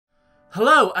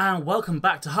Hello and welcome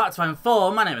back to Heartstime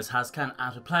 4. My name is Haskan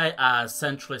and we play as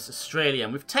Centralist Australia.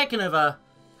 And we've taken over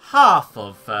half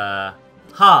of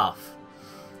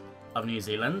New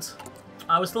Zealand.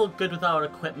 We're still good with our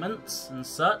equipment and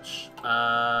such.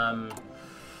 What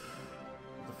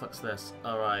the fuck's this?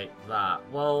 Alright, that.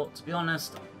 Well, to be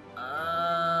honest,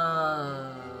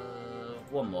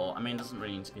 one more. I mean, it doesn't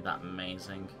really need to be that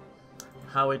amazing.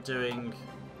 How are we doing?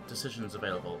 Decisions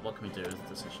available. What can we do with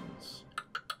decisions?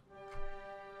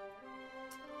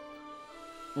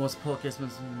 War support gives I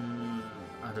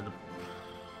don't know.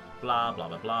 Blah blah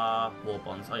blah blah. War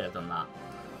bonds. Oh yeah, I've done that.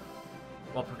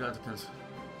 War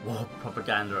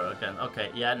propaganda again. Okay,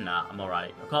 yeah, nah, I'm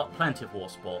alright. I've got plenty of war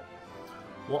support.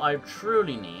 What I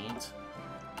truly need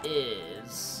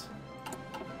is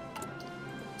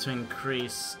to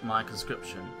increase my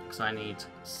conscription because I need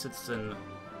citizen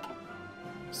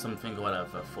something or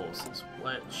whatever forces.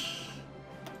 Which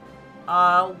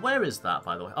where is that,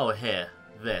 by the way? Oh, here.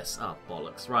 This. Oh,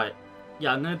 bollocks. Right.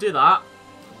 Yeah, I'm going to do that.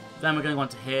 Then we're going to go on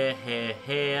to here, here,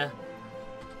 here.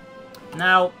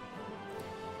 Now,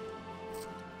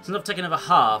 since I've taken over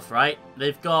half, right?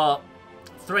 They've got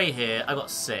 3 here. I've got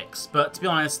 6. But to be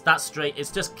honest, that's straight. It's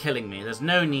just killing me. There's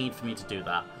no need for me to do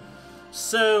that.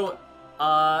 So,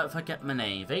 if I get my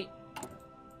navy.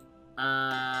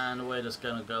 And we're just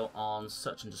going to go on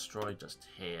search and destroy just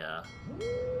here.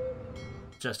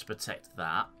 Just to protect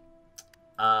that.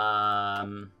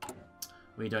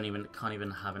 We can't even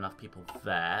have enough people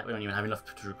there. We don't even have enough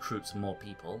to recruit some more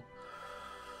people.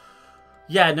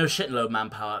 Yeah, no shitload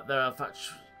manpower. There are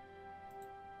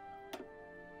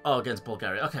oh, against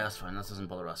Bulgaria. Okay, that's fine. That doesn't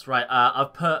bother us. Right,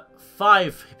 I've put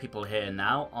 5 people here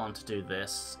now on to do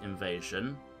this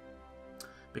invasion.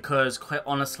 Because, quite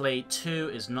honestly,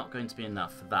 2 is not going to be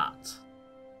enough for that.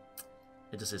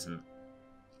 It just isn't.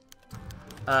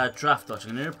 Draft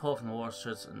dodging. A new report from the war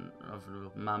sheds and of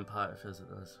manpower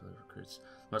recruits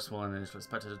much smaller than initially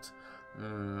expected.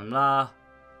 Blah.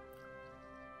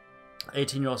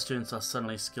 18-year-old students are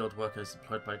suddenly skilled workers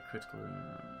employed by critical.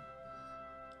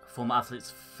 Former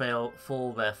athletes fail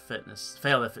their fitness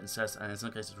tests, and in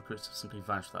some cases recruits have simply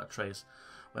vanished without a trace.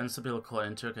 When some people are caught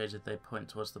and interrogated, they point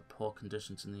towards the poor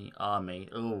conditions in the army.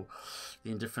 Ooh,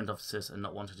 the indifferent officers are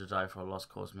not wanting to die for a lost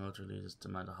cause. Military leaders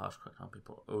demand a harsh crackdown on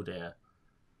people. Oh dear.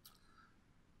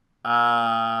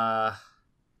 A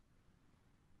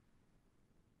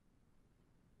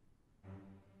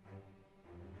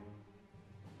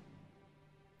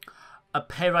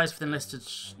pay rise for the enlisted.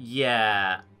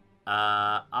 Yeah.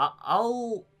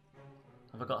 I'll.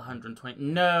 Have I got 120?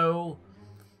 No.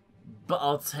 But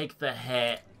I'll take the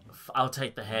hit. I'll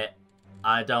take the hit.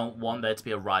 I don't want there to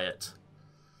be a riot.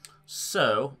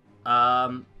 So,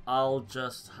 I'll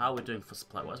just. How are we doing for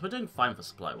supply wise? We're doing fine for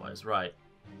supply wise, right?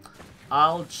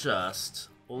 I'll just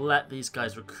let these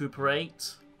guys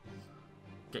recuperate.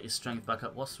 Get your strength back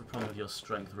up. What's the problem with your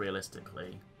strength,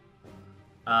 realistically?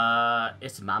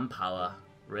 It's manpower,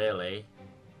 really.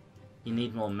 You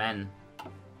need more men. I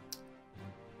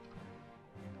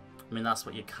mean, that's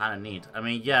what you kind of need. I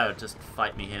mean, yeah, just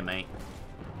fight me here, mate.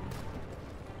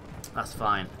 That's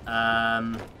fine.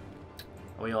 Are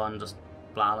we on just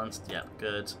balanced? Yep,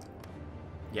 good.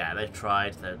 Yeah, they've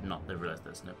tried. They're not. They realised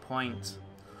there's no point.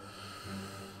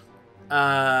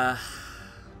 Oh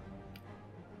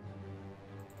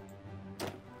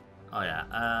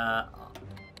yeah.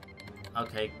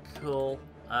 Okay, cool.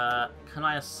 Can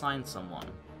I assign someone?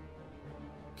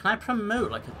 Can I promote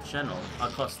like a general?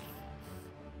 Of course.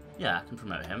 Yeah, I can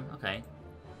promote him. Okay.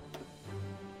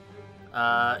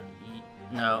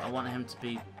 No, I want him to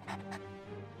be.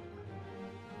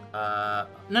 No,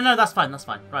 that's fine. That's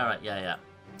fine. Right. Yeah, yeah.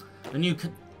 The new.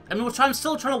 I mean, I'm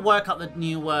still trying to work out the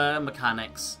new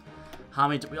mechanics. How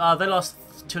many? Oh, they lost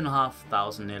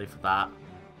 2,500 nearly for that.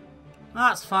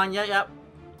 That's fine. Yeah, yep.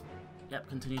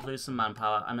 Continue to lose some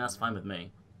manpower. I mean, that's fine with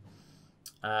me.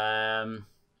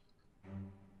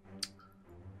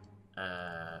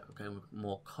 Okay,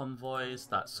 more convoys.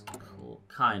 That's cool.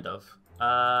 Kind of.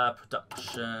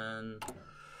 Production.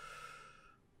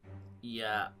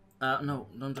 Yeah. No,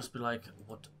 don't just be like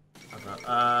what.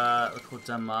 We'll call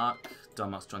Denmark.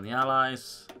 Denmark's joined the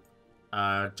Allies.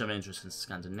 German interest in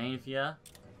Scandinavia.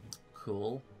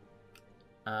 Cool.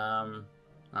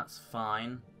 That's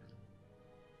fine.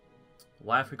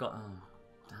 Why have we got... Oh,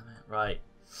 damn it. Right.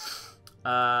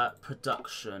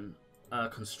 Production.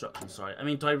 Construction, sorry. I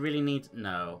mean, do I really need...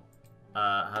 No.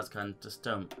 Haskan, just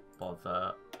don't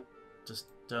bother. Just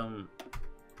don't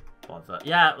bother.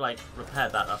 Yeah, like, repair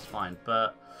that, that's fine.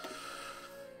 But...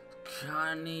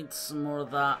 I need some more of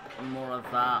that, more of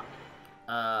that.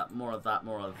 More of that,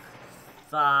 more of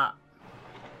that.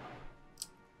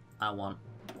 I want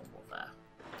there.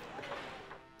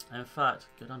 In fact,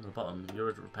 go down to the bottom. You're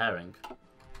repairing.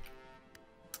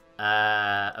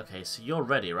 Okay, so you're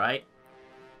ready, right?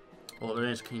 All the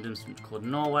United Kingdoms called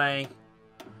Norway.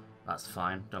 That's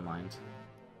fine, don't mind.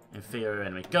 Inferior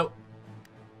enemy, go!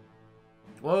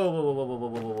 Whoa, whoa, whoa, whoa, whoa,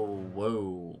 whoa, whoa,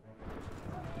 whoa.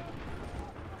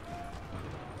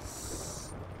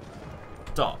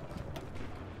 Stop.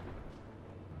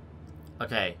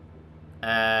 Okay.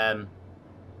 Hang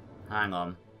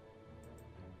on.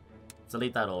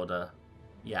 Delete that order.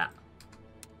 Yeah.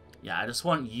 Yeah, I just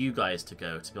want you guys to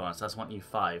go, to be honest. I just want you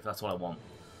 5. That's what I want.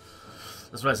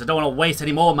 That's right, so I don't want to waste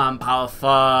any more manpower.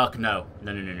 Fuck no.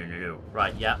 No, no, no, no, no, no.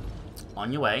 Right, yeah.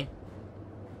 On your way.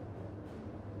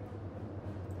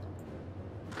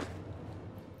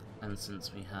 And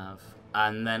since we have...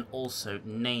 And then also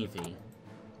Navy.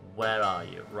 Where are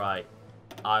you? Right.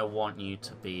 I want you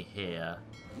to be here.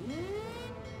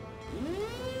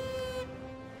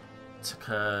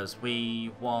 Because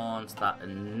we want that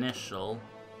initial...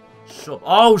 Sure.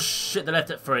 Oh shit, they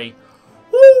left it free.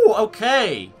 Woo,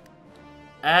 okay.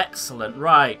 Excellent,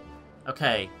 right.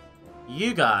 Okay.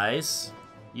 You guys,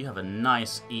 you have a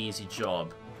nice, easy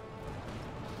job.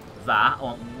 That, I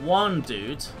want one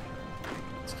dude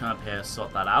to come up here,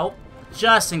 sort that out.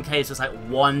 Just in case it's like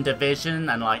one division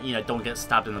and like, you know, don't get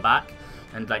stabbed in the back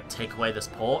and like take away this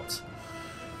port.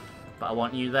 But I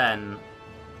want you then,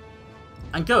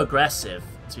 and go aggressive,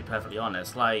 to be perfectly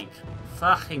honest. Like,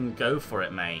 fucking go for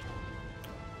it, mate.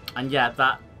 And yeah,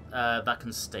 that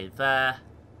can stay there.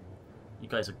 You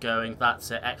guys are going.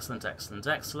 That's it. Excellent, excellent,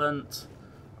 excellent.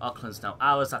 Auckland's now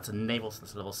ours. That's a naval, so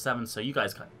that's level 7. So you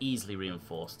guys got easily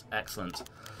reinforced. Excellent.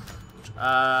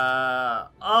 Oh,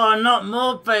 not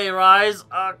more pay rise.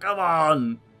 Oh, come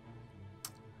on.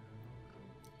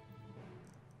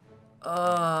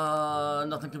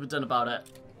 Nothing can be done about it.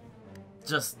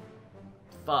 Just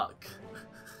fuck.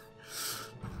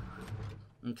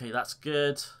 Okay, that's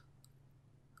good.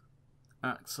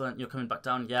 Excellent. You're coming back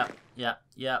down. Yep, yep,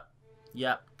 yep,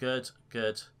 yep. Good,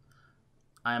 good.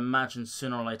 I imagine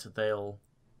sooner or later they'll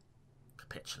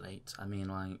capitulate. I mean,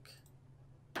 like...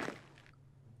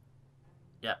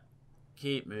 Yep.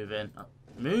 Keep moving. Oh,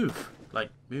 move!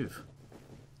 Like, move.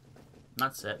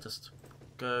 That's it. Just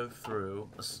go through.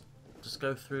 Just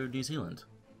go through New Zealand.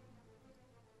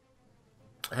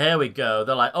 Here we go.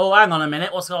 They're like, oh, hang on a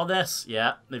minute. What's all this?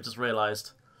 Yeah, they've just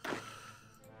realised.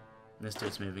 This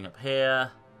dude's moving up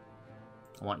here.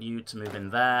 I want you to move in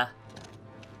there.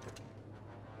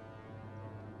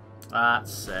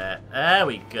 That's it. There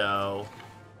we go.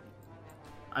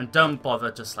 And don't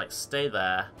bother, just like stay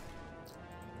there.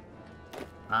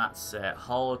 That's it.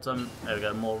 Hold them. There we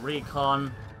go. More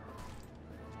recon.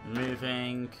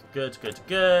 Moving. Good, good,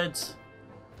 good.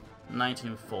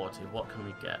 1940. What can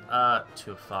we get?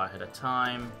 2 far ahead of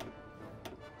time.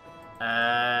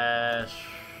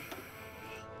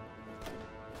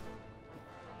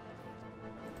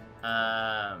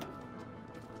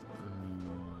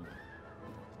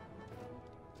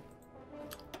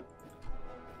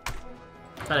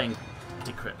 Betting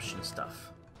decryption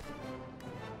stuff.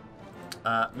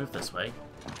 Move this way.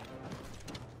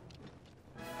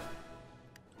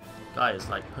 Guys,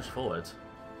 like, push forward.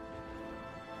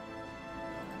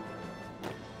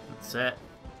 That's it.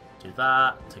 Do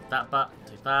that. Take that back.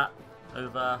 Take that.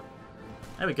 Over.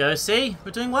 There we go. See?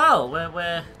 We're doing well.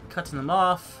 We're cutting them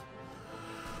off.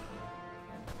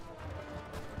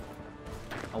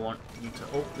 I want you to...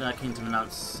 Oh, the United Kingdom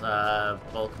announce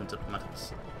Balkan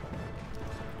diplomatics.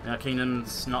 The United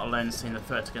Kingdom's not alone in seeing the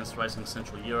threat against rising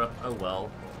Central Europe. Oh well.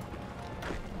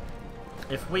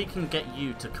 If we can get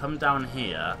you to come down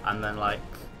here and then, like,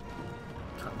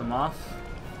 cut them off,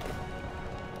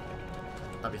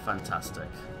 that'd be fantastic.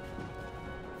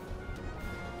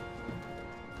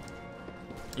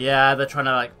 Yeah, they're trying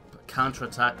to, like,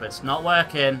 counter-attack, but it's not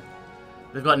working.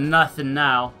 They've got nothing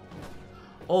now.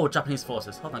 Oh, Japanese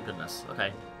forces. Oh, my goodness.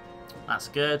 Okay. That's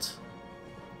good.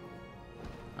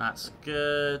 That's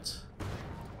good.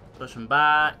 Push them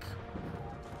back.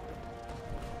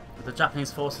 The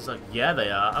Japanese forces are... Yeah,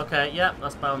 they are. Okay, yep,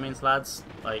 that's by all means, lads.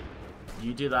 Like,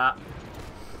 you do that.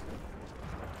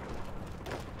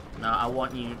 Now, I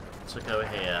want you to go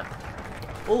here.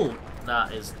 Oh,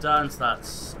 that is done. So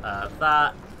that's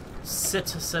that.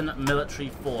 Citizen military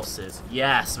forces.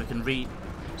 Yes, we can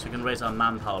raise our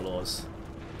manpower laws.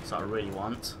 That's what I really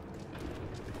want.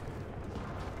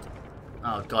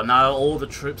 Oh god, now all the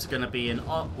troops are going to be in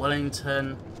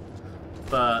Wellington.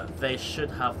 But they should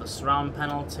have the surround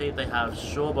penalty. They have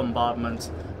shore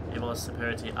bombardment, able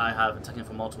superiority. I have attacking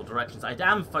from multiple directions. I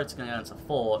am fighting against a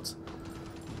fort,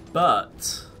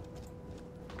 but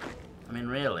I mean,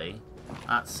 really.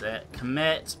 That's it.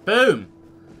 Commit. Boom!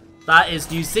 That is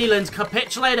New Zealand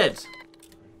capitulated!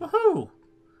 Woohoo!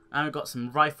 And we've got some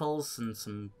rifles and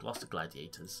some Gloucester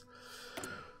gladiators.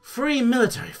 3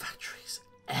 military factories.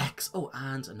 Oh,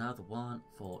 and another one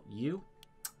for you.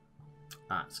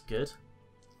 That's good.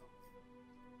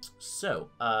 So,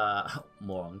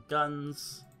 more on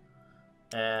guns.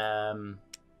 Pardon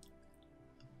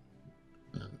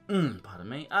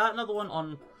me. Another one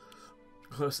on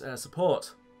close air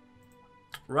support.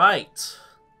 Right.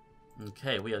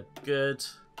 Okay, we are good.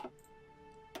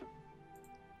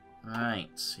 Right,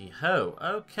 see ho.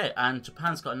 Okay, and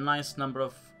Japan's got a nice number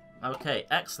of... Okay,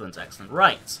 excellent, excellent.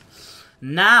 Right.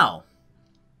 Now,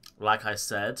 like I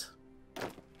said,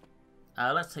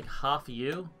 let's take half of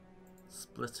you.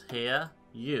 Split here.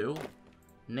 You.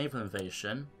 Naval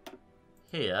invasion.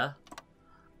 Here.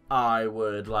 I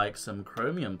would like some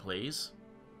chromium, please.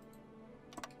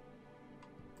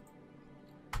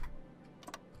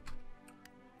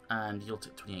 And you'll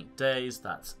take 28 days.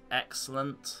 That's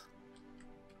excellent.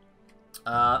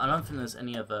 I don't think there's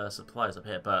any other supplies up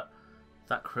here, but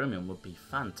that chromium would be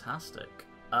fantastic.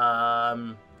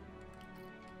 Good,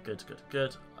 good,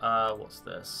 good. What's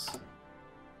this?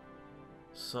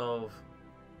 So...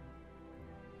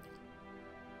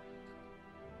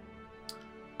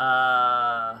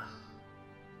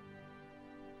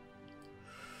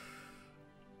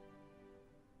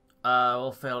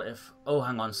 will fail if... Oh,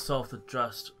 hang on. Solve the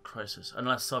draft crisis.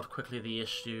 Unless solved quickly, the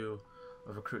issue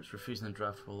of recruits refusing the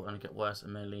draft will only get worse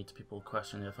and may lead to people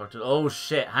questioning the authority. Oh,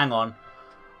 shit. Hang on.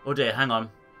 Oh, dear. Hang on.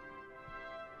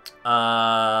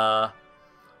 Well,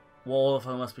 all of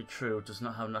them must be true. Does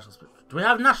not have national... Do we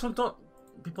have national...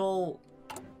 People...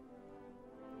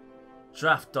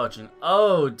 Draft dodging.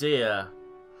 Oh, dear.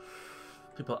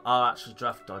 People are actually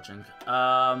draft dodging.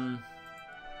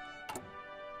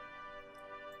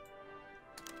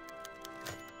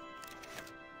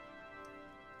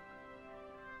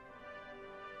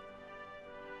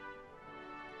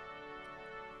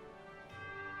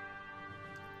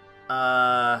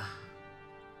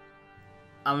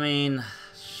 I mean,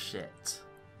 shit.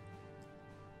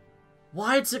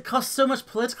 Why does it cost so much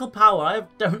political power? I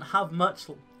don't have much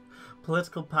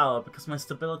political power because my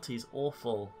stability is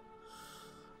awful.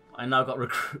 I now got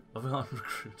recruit. I've got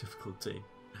recruit difficulty.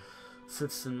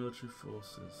 Citizen military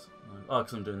forces. Oh,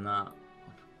 because I'm doing that.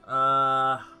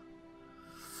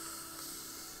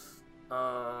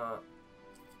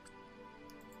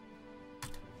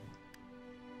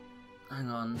 Hang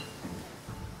on.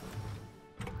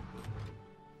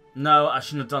 No, I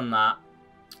shouldn't have done that.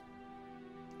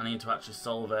 I need to actually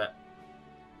solve it.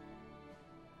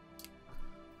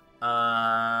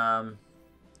 The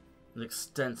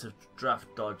extensive draft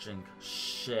dodging.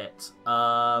 Shit.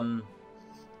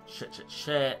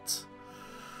 Shit.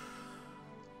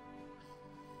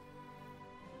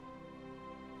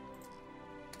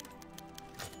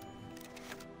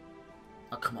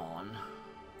 Oh, come on.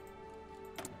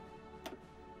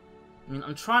 I mean,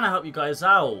 I'm trying to help you guys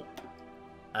out.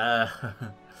 I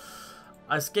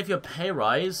just give you a pay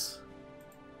rise.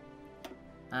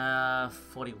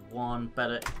 41,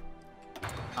 better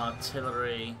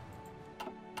artillery.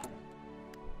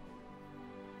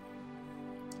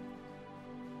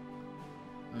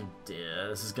 Oh dear,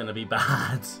 this is gonna be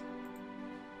bad.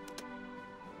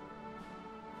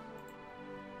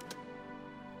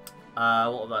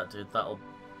 What will that do? That'll,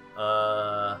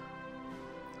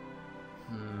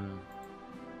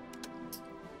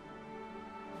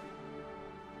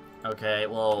 Okay,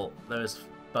 well, there's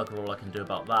bugger all I can do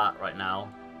about that right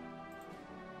now.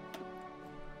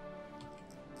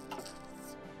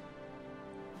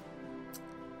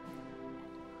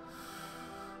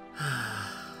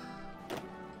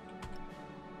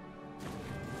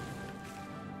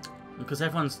 Because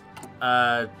everyone's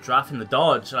drafting the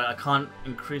dodge, I can't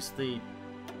increase the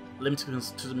limit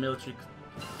to the military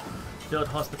field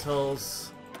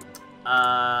hospitals.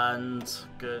 And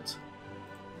good.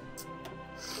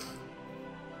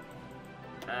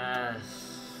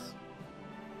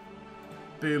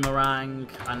 Boomerang,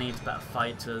 I need better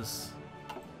fighters.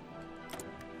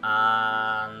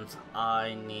 And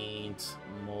I need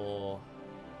more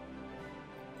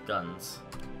guns.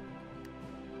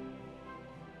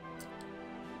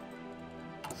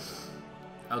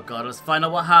 Oh god, let's find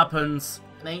out what happens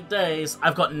in 8 days.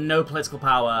 I've got no political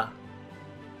power.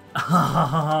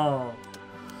 Oh.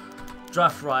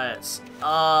 Draft riots.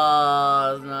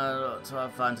 Oh, no, to our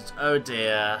advantage. Oh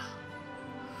dear.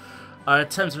 Our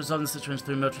attempts to resolve the situation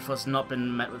through military force have not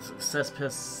been met with success.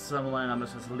 Pierce someone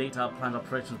has leaked our planned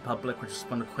operation to the public, which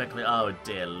responded quickly. Oh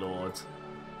dear lord.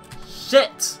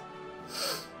 Shit!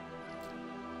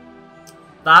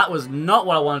 That was not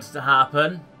what I wanted to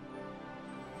happen.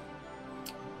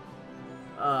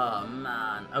 Oh,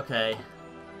 man. Okay.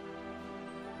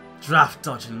 Draft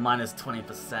dodging minus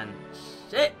 20%.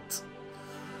 Shit!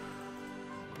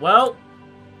 Well,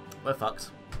 we're fucked.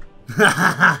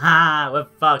 We're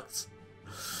fucked.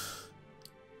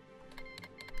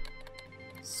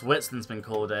 Switzerland's been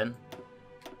called in.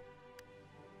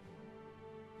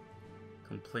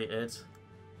 Completed.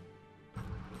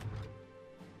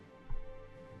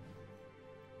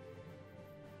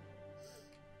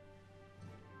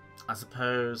 I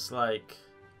suppose, like...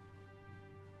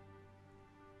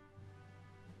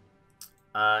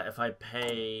 if I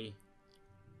pay...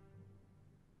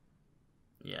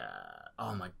 Yeah.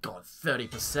 Oh my god,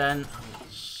 30%?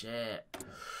 Holy shit.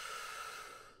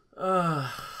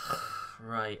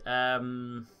 Right, I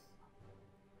mean,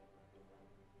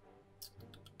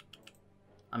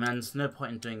 there's no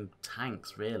point in doing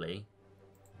tanks, really.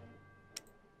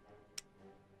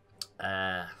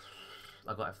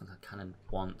 I've got everything I can and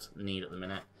want, need at the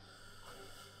minute.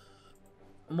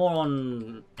 More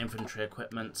on infantry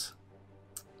equipment.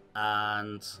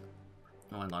 And...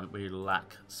 oh, hang on, we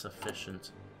lack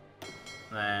sufficient.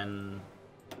 Then...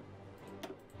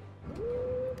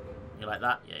 you like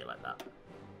that? Yeah, you like that.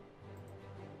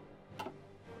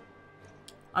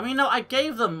 I mean, no, I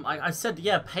gave them... I said,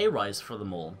 yeah, pay rise for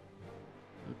them all.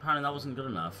 Apparently that wasn't good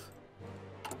enough.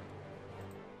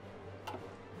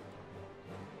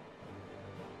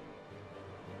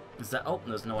 Is that... oh,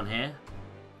 there's no one here.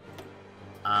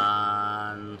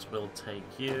 And we'll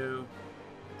take you.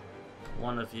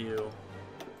 One of you.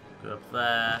 Go up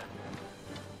there.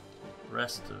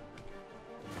 Rest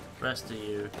of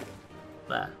you.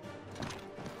 There.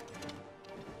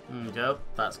 There we go.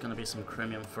 That's going to be some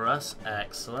chromium for us.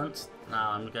 Excellent.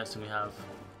 Now I'm guessing we have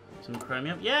some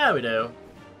chromium. Yeah, we do.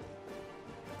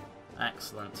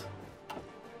 Excellent.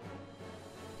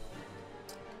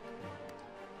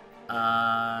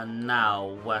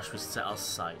 Now, where should we set our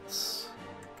sights?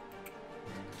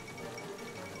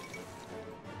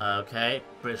 Okay,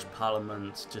 British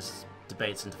Parliament just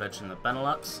debates intervention in the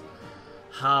Benelux.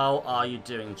 How are you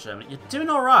doing, Germany? You're doing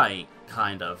alright,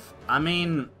 kind of. I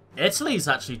mean... Italy's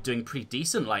actually doing pretty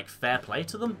decent, like, fair play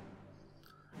to them.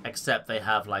 Except they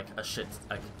have, like, a shit,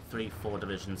 like, 3-4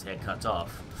 divisions here cut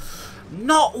off.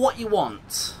 Not what you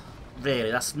want! Really,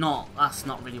 that's not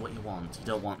really what you want. You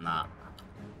don't want that.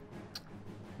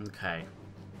 Okay.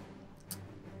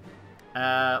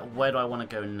 Where do I want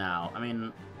to go now? I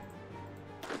mean...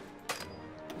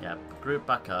 yeah, group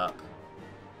back up.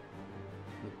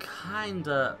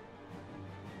 Kinda...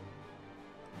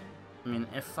 I mean,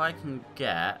 if I can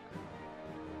get...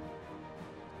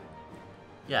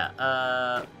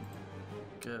 yeah,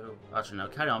 go... actually, no,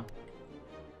 carry on.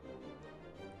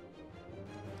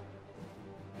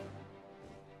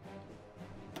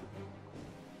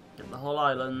 Get the whole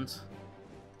island.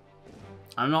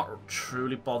 I'm not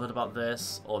truly bothered about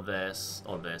this, or this,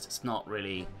 or this. It's not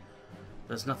really...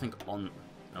 there's nothing on...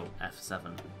 oh,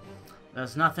 F7.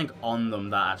 There's nothing on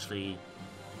them that actually...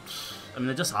 I mean,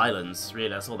 they're just islands, really,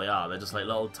 that's all they are. They're just like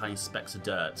little tiny specks of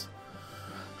dirt.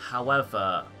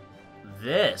 However,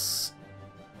 this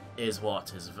is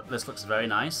what is... this looks very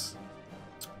nice.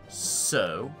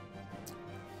 So,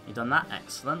 you've done that,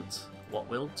 excellent. What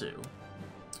we'll do...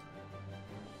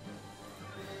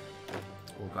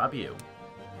 we'll grab you.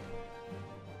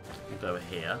 We'll go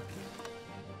here.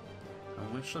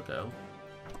 And we shall go.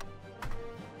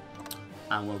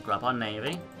 And we'll grab our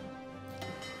navy.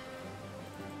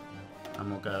 And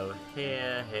we'll go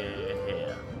here, here,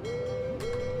 here.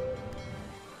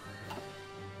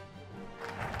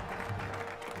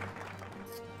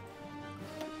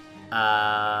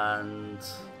 And...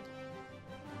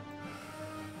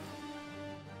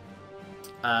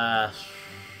 I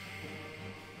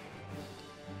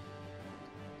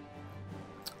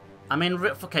mean,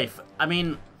 okay, I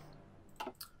mean...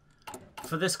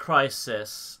 for this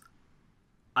crisis,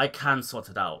 I can sort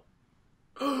it out.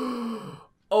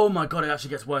 Oh my god, it actually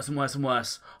gets worse and worse and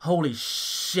worse. Holy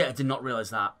shit, I did not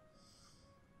realize that.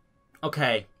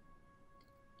 Okay.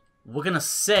 We're gonna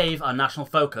save our national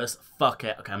focus. Fuck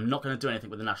it. Okay, I'm not gonna do anything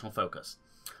with the national focus.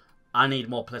 I need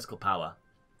more political power.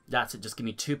 That's it, just give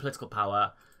me 2 political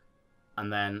power.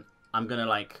 And then I'm gonna,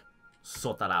 like,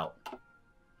 sort that out.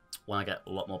 When I get a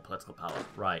lot more political power.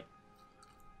 Right.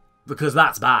 Because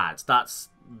that's bad. That's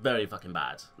very fucking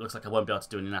bad. Looks like I won't be able to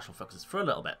do any national focuses for a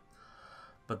little bit.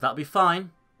 But that'll be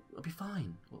fine. We'll be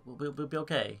fine. We'll be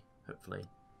okay, hopefully.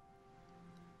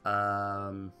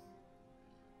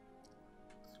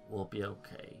 We'll be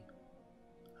okay,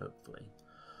 hopefully.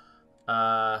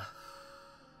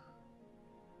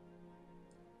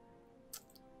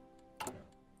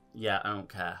 Yeah, I don't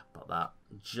care about that.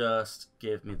 Just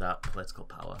give me that political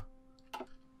power.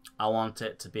 I want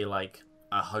it to be like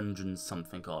 100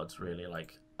 something odds, really.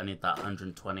 Like, I need that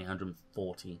 120,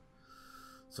 140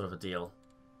 sort of a deal.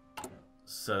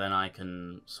 So then I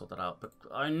can sort that out. But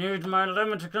I need my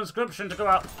limited conscription to go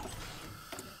out.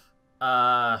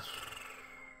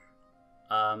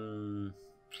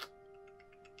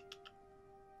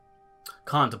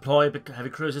 Can't deploy heavy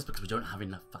cruisers because we don't have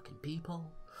enough fucking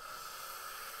people.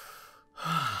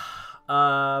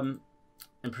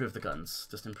 Improve the guns.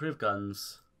 Just improve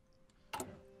guns.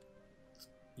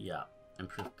 Yeah,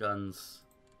 improve guns.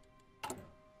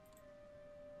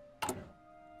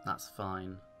 That's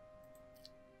fine.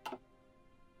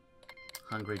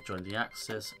 Hungary joined the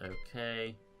Axis.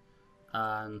 Okay.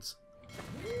 And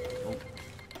oh,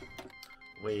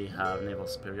 we have naval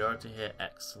superiority here.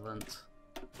 Excellent.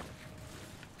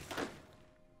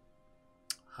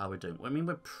 How are we doing? I mean,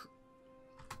 we're...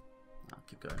 I'll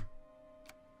keep going.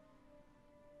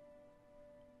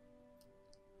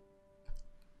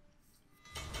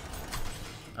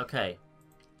 Okay.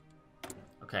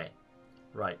 Okay.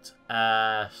 Right.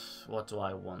 What do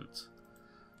I want?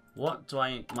 What do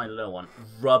I... My low on?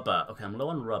 Rubber. Okay, I'm low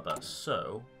on rubber.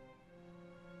 So...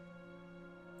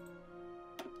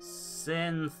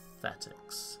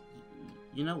 Synthetics.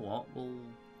 You know what? We'll...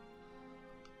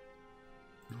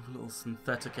 A little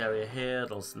synthetic area here, a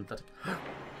little synthetic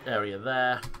area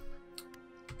there.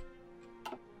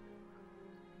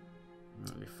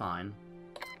 That'll be fine.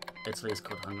 Italy is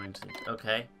called Hungary.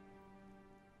 Okay.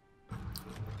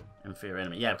 Inferior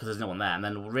enemy. Yeah, because there's no one there. And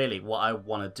then really what I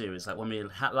want to do is, like, when we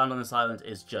land on this island,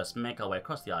 is just make our way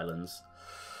across the islands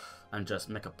and just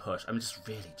make a push. I mean, just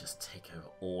really just take over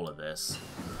all of this.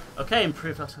 Okay,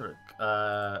 improved artillery.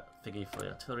 Thingy for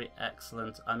the artillery.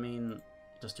 Excellent. I mean...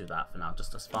 Just do that for now.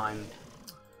 Just that's fine.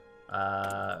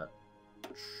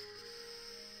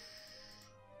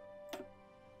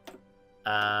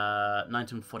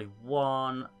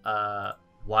 1941.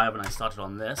 Why haven't I started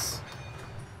on this?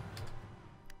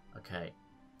 Okay.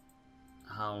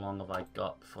 How long have I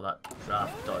got before that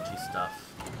draft dodgy stuff?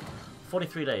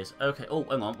 43 days. Okay. Oh,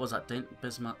 hang on. What was that?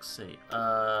 Bismarck Sea.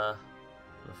 What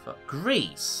the fuck?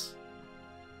 Greece.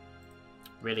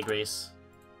 Really, Greece?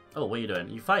 Oh, what are you doing?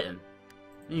 You fighting?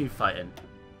 You fighting?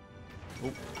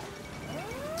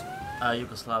 Oh.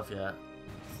 Yugoslavia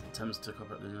attempts to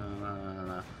cooperate.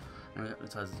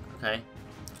 Okay.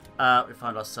 We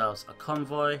found ourselves a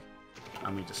convoy,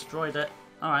 and we destroyed it.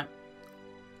 All right.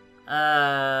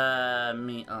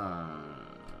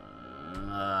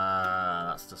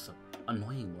 That's just an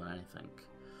annoying one, I think.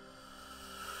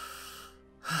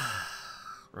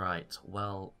 Right.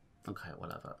 Well. Okay.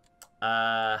 Whatever.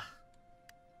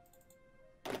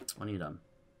 When are you done?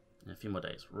 In a few more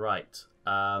days. Right.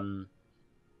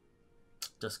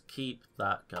 Just keep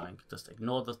that going. Just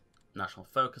ignore the national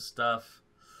focus stuff.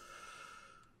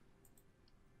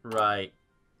 Right.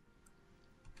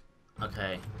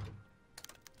 Okay.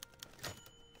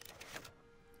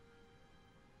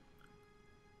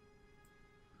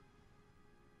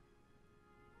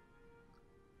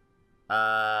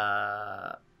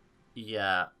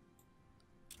 Yeah.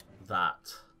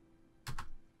 That.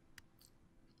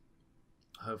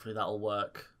 Hopefully that'll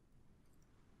work.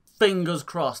 Fingers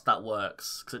crossed that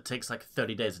works. Because it takes like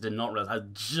 30 days. I did not realize I was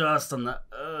just on the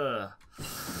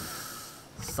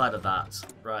side of that.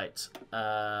 Right.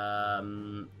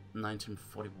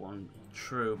 1941.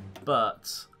 True.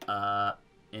 But,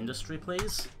 industry,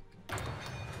 please.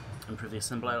 Improve the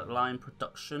assembly line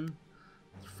production.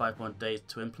 5 more days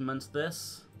to implement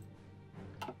this.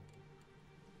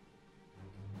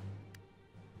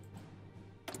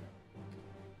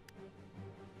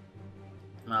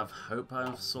 I hope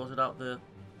I've sorted out the...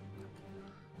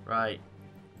 Right.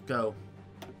 Go.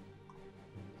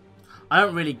 I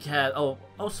don't really care. Oh,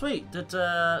 sweet. Did,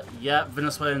 yeah,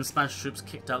 Venezuelan Spanish troops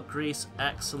kicked out Greece.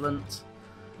 Excellent.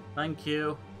 Thank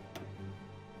you.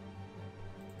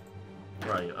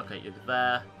 Where are you? Okay, you're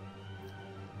there.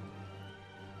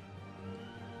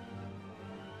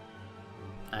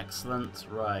 Excellent.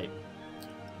 Right.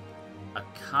 I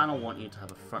kind of want you to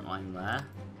have a front line there.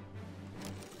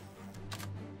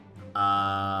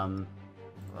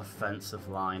 Offensive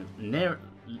line near,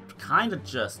 kind of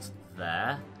just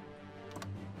there,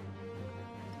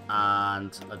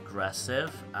 and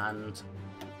aggressive, and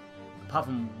apart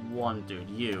from one dude,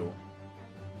 you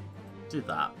do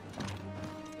that.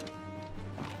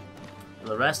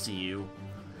 The rest of you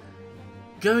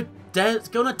go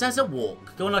on a desert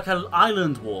walk, go on like an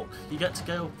island walk. You get to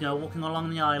go, you know, walking along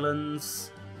the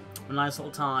islands, a nice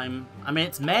little time. I mean,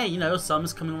 it's May, you know,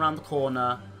 summer's coming around the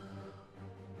corner.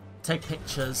 Take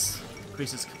pictures.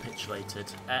 Greece has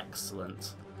capitulated.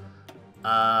 Excellent.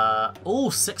 Oh,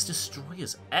 6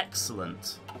 destroyers.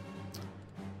 Excellent.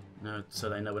 No, so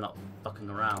they know we're not fucking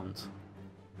around.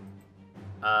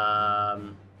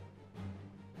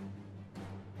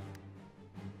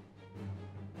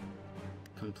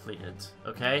 Completed.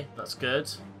 Okay, that's good.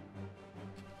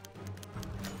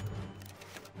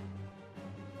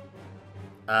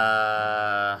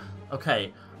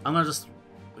 Okay, I'm gonna just...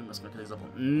 We must make an example.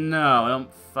 No, I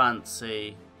don't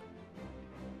fancy...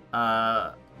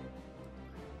 I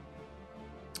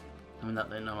mean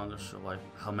that they're no longer sure why,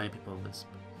 how many people lisp.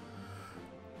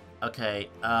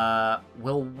 Okay,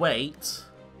 we'll wait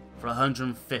for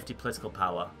 150 political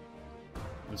power.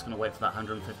 I'm just gonna wait for that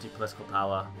 150 political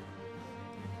power.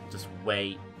 Just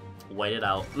wait it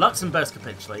out. Luxembourg's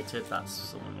capitulated, that's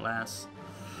someone less.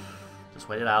 Just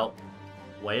wait it out.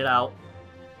 Wait it out.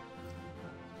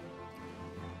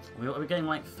 We're getting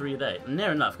like 3 a day.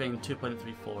 Near enough, getting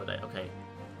 2.34 a day. Okay,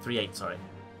 3.8, sorry.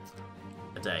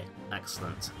 A day.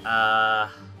 Excellent. I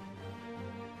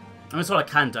mean, that's what I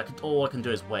can do. All I can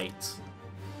do is wait.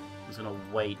 I'm just gonna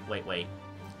wait.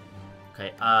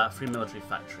 Okay, 3 military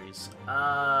factories.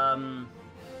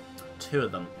 2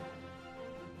 of them.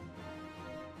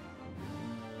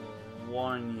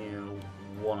 1 on you,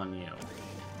 1 on you.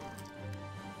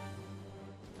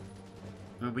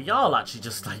 I mean, we are actually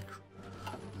just, like,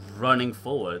 running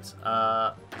forward.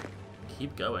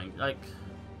 Keep going. Like,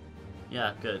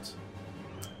 yeah, good.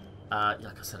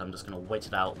 Like I said, I'm just gonna wait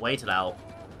it out. I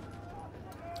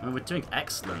mean, we're doing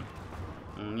excellent.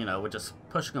 And, you know, we're just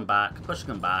pushing them back.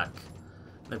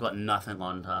 They've got nothing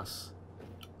on us.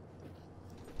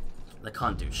 They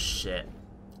can't do shit.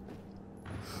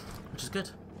 Which is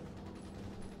good.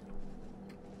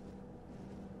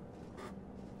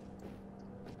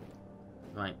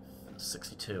 Right,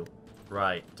 62.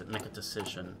 Right, make a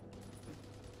decision.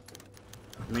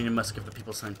 I mean, you must give the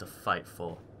people something to fight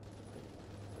for.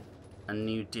 A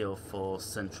new deal for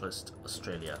centralist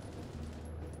Australia.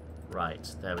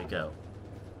 Right, there we go.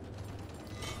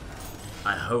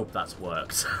 I hope that's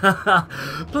worked.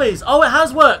 Please! Oh, it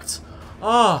has worked!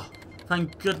 Oh,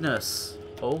 thank goodness.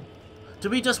 Oh,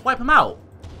 did we just wipe them out?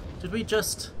 Did we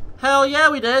just... Hell yeah,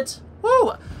 we did!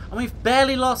 Woo! And we've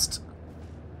barely lost...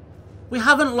 We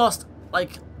haven't lost,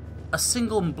 like, a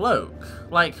single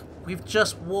bloke. Like, we've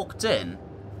just walked in.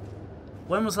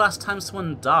 When was the last time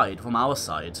someone died from our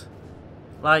side?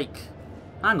 Like,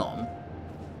 hang on.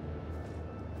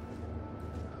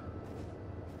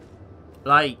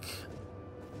 Like,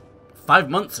 5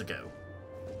 months ago.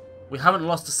 We haven't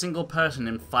lost a single person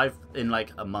in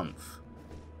like a month.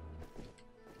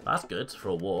 That's good for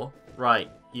a war.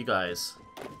 Right, you guys.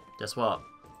 Guess what?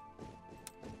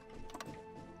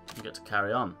 You get to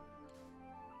carry on.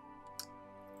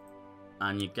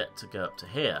 And you get to go up to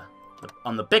here.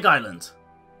 On the Big Island.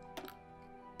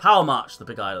 Power March the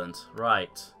Big Island.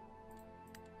 Right.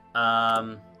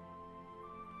 Oh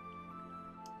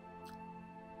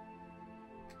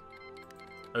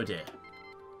dear.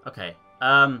 Okay.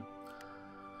 I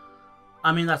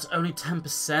mean, that's only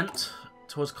 10%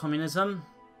 towards communism.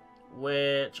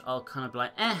 Which I'll kind of be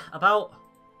like, about.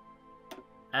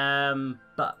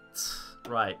 But...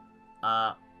 Right.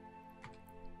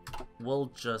 We'll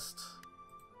just...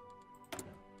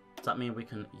 Does that mean we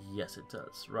can... Yes, it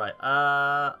does. Right.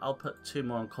 I'll put 2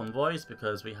 more on convoys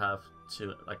because we have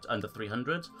 2, like, under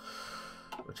 300.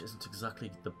 Which isn't exactly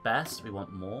the best. We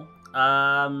want more.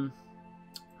 How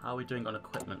are we doing on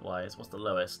equipment-wise? What's the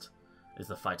lowest? Is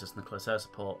the fighters and the close air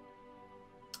support.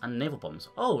 And naval bombs.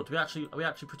 Oh, are we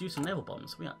actually producing naval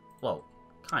bombs? Well,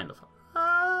 kind of.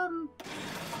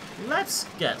 Let's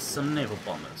get some naval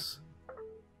bombers.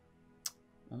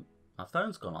 Oh, our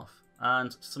phone's gone off.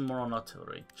 And some more on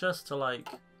artillery. Just to, like...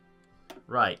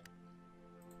 Right.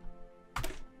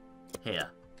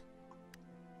 Here.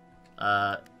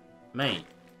 Mate.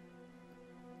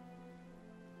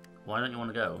 Why don't you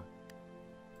want to go?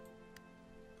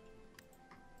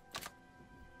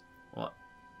 What?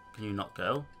 Can you not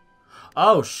go?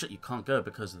 Oh, shit, you can't go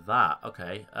because of that.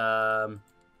 Okay,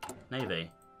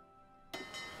 Navy.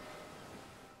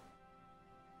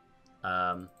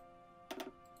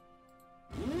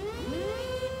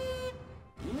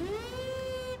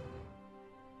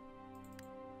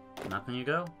 Now can you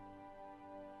go?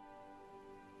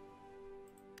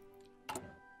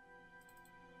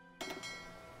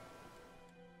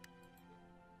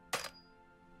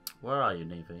 Where are you,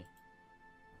 Navy?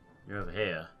 You're over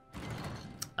here.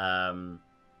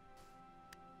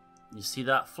 You see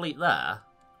that fleet there?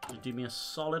 Could you do me a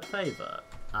solid favour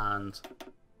and...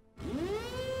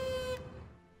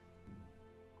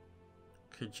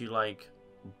 Could you, like,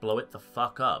 blow it the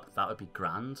fuck up. That would be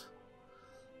grand.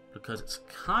 Because it's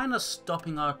kind of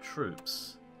stopping our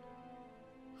troops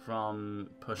from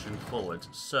pushing forward.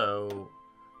 So,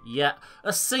 yeah,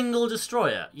 a single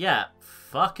destroyer. Yeah,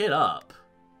 fuck it up.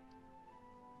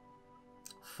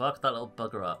 Fuck that little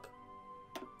bugger up.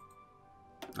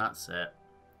 That's it.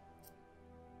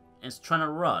 It's trying to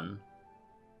run.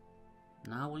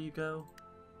 Now will you go?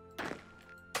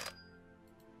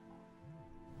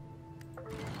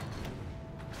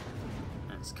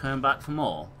 It's coming back for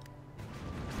more.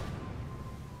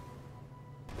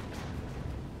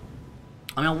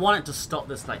 I mean, I want it to stop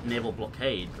this, like, naval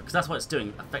blockade, because that's what it's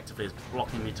doing, effectively, is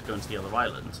blocking me to go into the other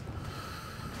island.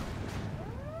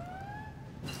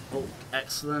 Oh,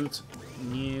 excellent.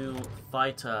 New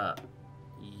fighter.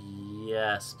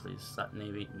 Yes, please. That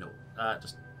navy. No.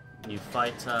 Just new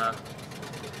fighter.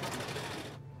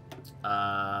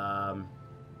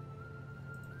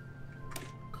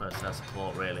 Close to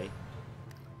support, really.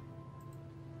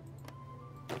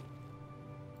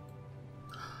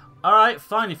 Alright,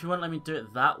 fine, if you won't let me do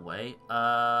it that way.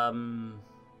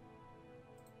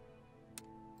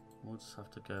 We'll just have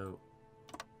to go...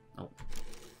 Oh.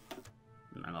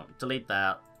 Hang on. Delete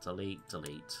that. Delete,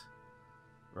 delete.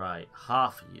 Right,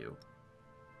 half of you.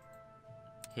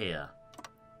 Here.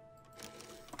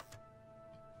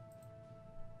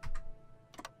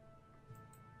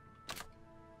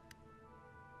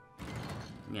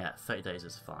 Yeah, 30 days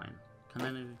is fine. Can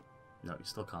any... No, you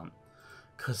still can't.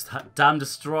 Because that damn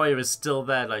destroyer is still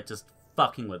there, like, just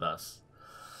fucking with us.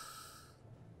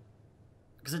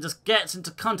 Because it just gets into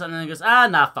contact and then it goes, ah,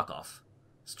 nah, fuck off.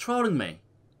 It's trolling me.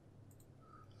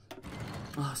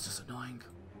 Oh, it's just annoying.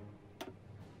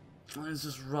 It's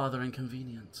just rather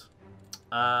inconvenient.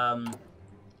 Oh,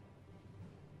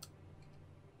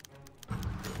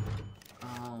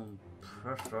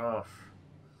 piss off.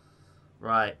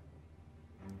 Right.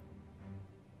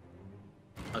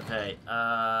 Okay,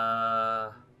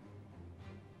 oh,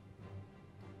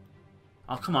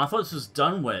 come on, I thought this was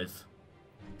done with.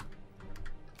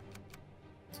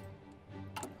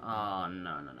 Oh,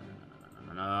 no, no, no, no, no,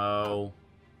 no, no, no.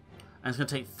 And it's going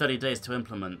to take 30 days to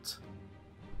implement.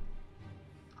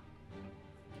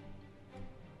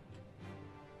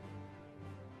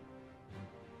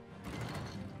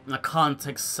 I can't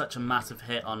take such a massive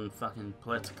hit on fucking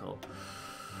political.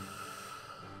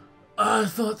 I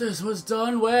thought this was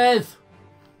done with!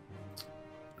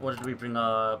 What did we bring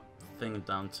our thing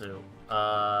down to?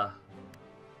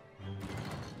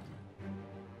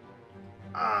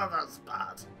 That's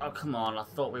bad. Oh, come on. I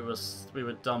thought we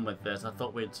were done with this. I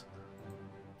thought we'd...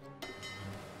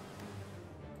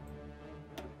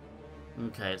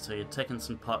 Okay, so you're taking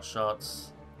some pot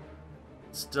shots.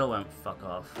 Still won't fuck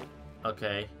off.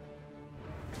 Okay.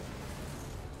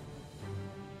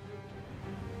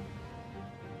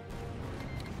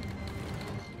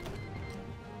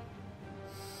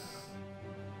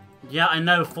 Yeah, I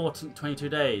know 22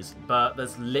 days, but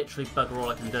there's literally bugger all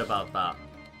I can do about that.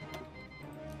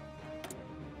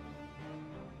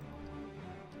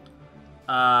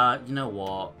 You know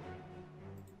what?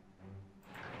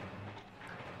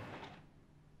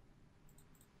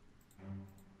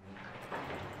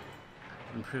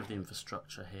 Improve the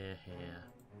infrastructure here.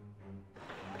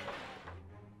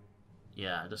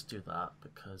 Yeah, just do that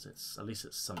because it's at least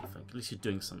it's something. At least you're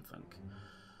doing something.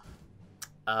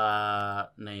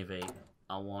 Navy,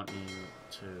 I want you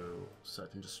to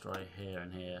search and destroy here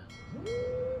and here.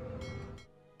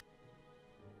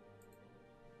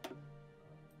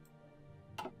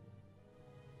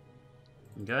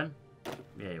 You going?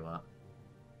 Yeah, you are.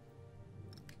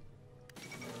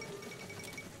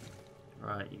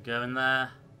 Right, you go in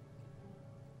there.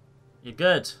 You're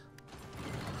good.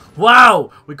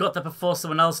 Wow! We got there before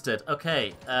someone else did.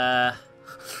 Okay,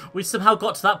 we somehow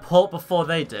got to that port before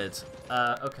they did.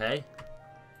 Okay.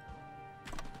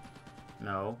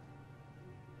 No.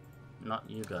 Not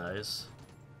you guys.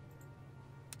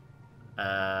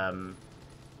 I'm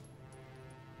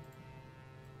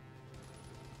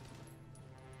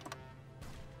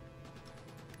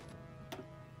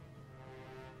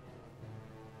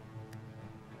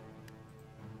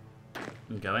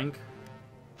going.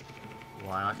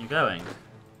 Why aren't you going?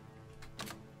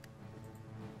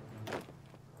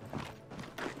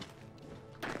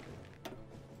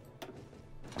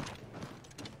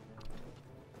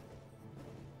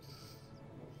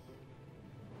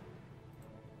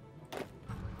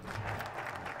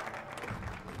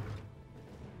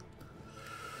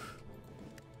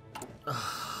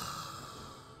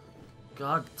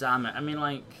 God damn it. I mean,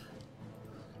 like...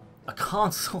 I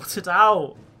can't sort it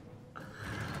out.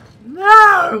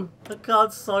 No! I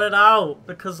can't sort it out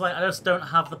because like I just don't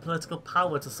have the political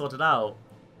power to sort it out.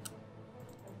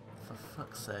 For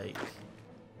fuck's sake.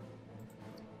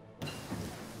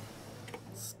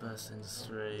 Space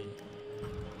industry.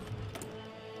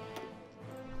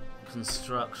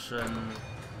 Construction.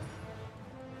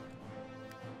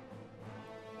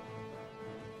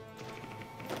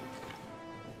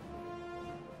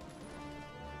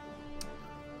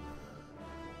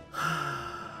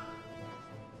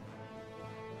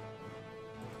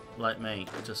 Like me,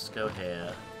 just go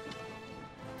here.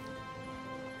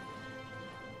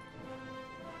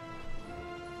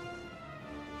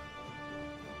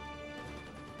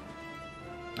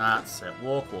 That's it.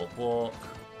 Walk, walk, walk.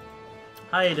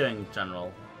 How are you doing,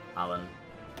 General Alan?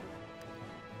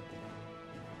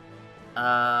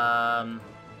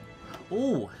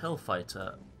 Ooh,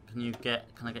 Hillfighter. Can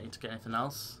I get you to get anything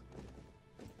else?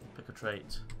 Pick a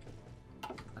trait.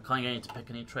 I can't get you to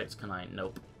pick any traits, can I?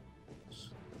 Nope.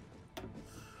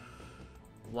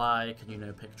 Why can you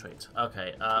no pick trait?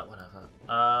 Okay, whatever.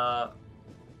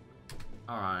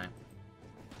 Alright.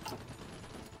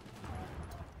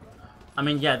 I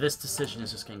mean, yeah, this decision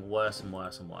is just getting worse and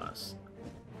worse and worse.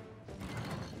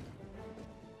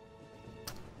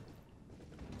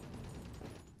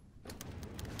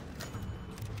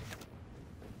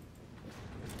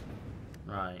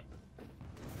 Right.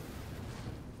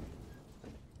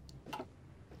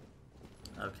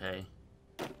 Okay.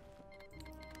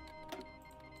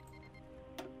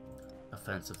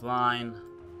 Offensive line.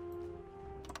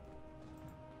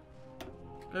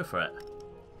 Go for it.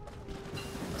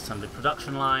 Assembly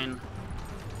production line.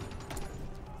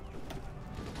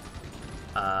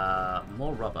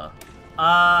 More rubber.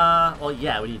 Well,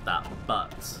 yeah, we need that,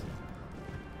 but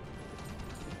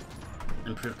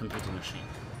improved computing machine.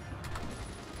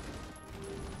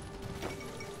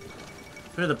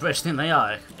 Who do the British think they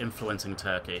are influencing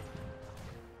Turkey?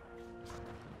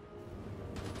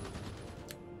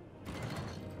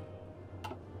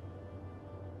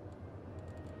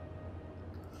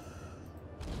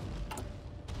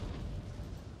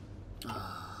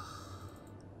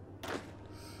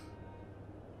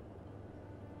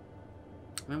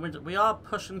 I mean, we are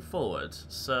pushing forward,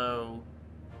 so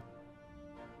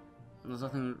there's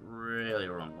nothing really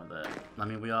wrong with it. I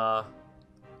mean, we're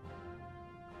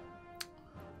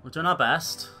doing our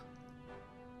best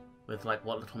with like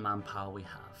what little manpower we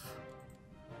have,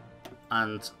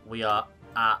 and we are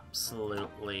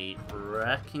absolutely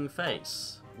wrecking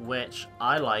face, which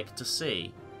I like to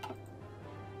see.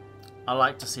 I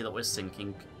like to see that we're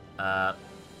sinking.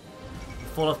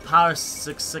 Fall of Power is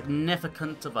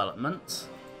significant development.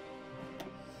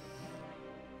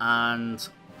 And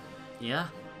yeah,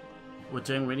 we're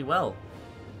doing really well.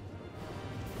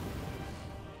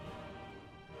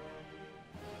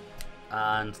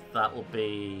 And that will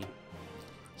be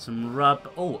some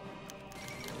rub. Oh,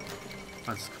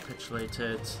 that's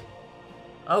capitulated.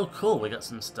 Oh, cool, we got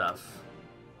some stuff.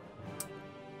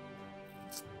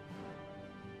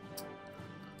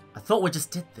 I thought we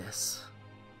just did this.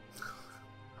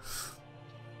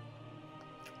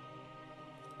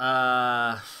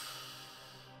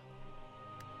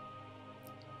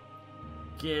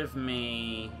 Give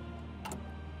me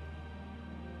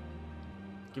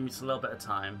just a little bit of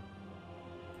time.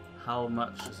 How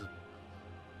much is it?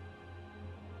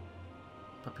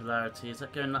 Popularity, is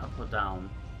that going up or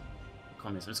down?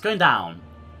 Communism, it's going down.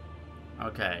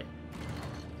 Okay.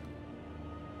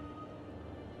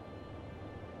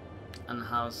 And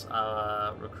how's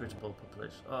our recruitable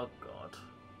population? Oh god.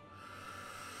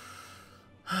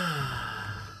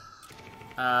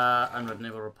 Unread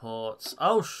naval reports.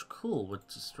 Oh, cool. We're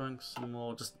destroying some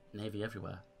more. Just navy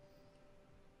everywhere.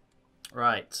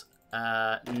 Right.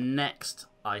 Next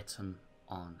item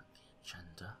on the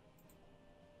agenda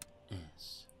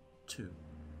is 2.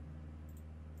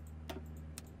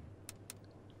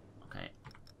 Okay.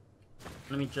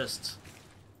 Let me just...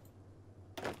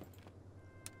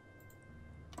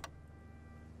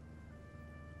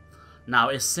 Now,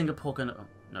 is Singapore gonna... Oh,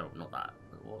 no, not that.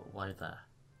 Why there?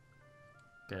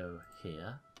 Go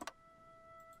here.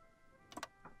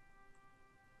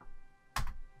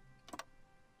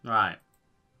 Right.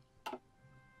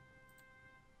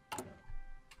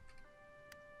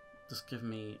 Just give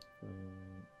me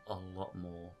a lot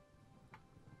more.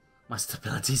 My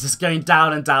stability is just going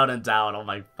down and down and down. Oh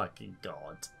my fucking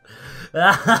god.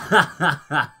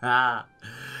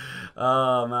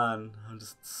 Oh man. I'm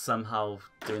just somehow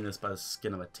doing this by the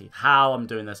skin of my teeth. How I'm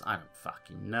doing this, I don't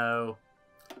fucking know.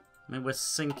 I mean, we're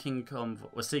sinking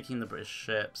we're sinking the British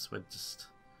ships. We're just...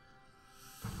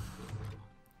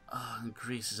 Oh, and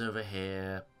Greece is over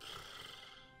here.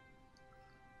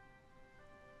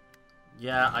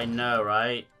 Yeah, I know,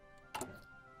 right?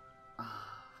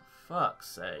 Fuck's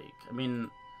sake. I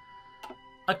mean,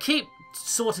 I keep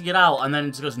sorting it out and then it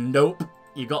just goes, nope,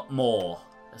 you got more.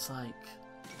 It's like,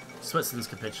 Switzerland's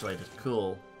capitulated.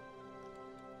 Cool.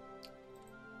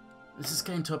 This is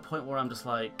getting to a point where I'm just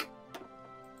like,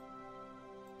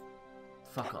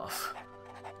 fuck off.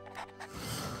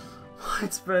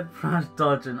 Widespread branch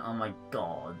dodging, oh my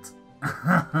god.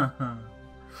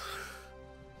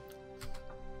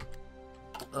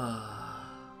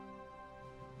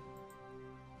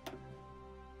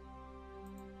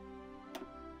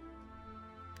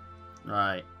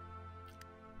 Right.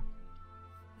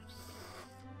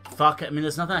 Fuck it, I mean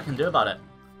there's nothing I can do about it.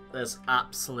 There's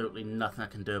absolutely nothing I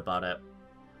can do about it.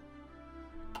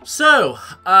 So,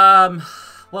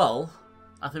 well,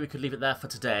 I think we could leave it there for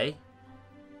today.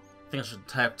 I think I should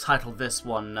title this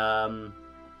one, No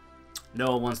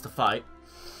One Wants to Fight,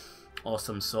 or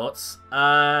some sorts.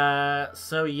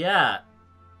 So yeah,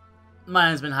 my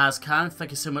name's been Haskan.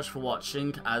 Thank you so much for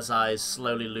watching as I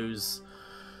slowly lose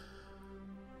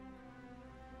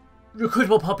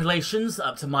recruitable populations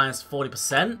up to minus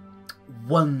 40%.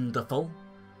 Wonderful.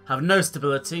 Have no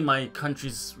stability. My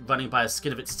country's running by the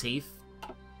skin of its teeth.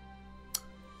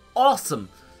 Awesome.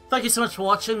 Thank you so much for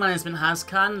watching. My name's been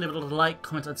Haskan. Leave a little like,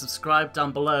 comment, and subscribe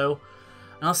down below.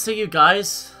 And I'll see you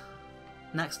guys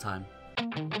next time.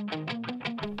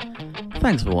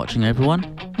 Thanks for watching,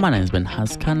 everyone. My name's been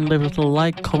Haskan. Leave a little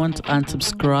like, comment, and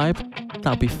subscribe.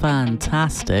 That'll be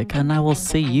fantastic. And I will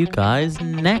see you guys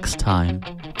next time.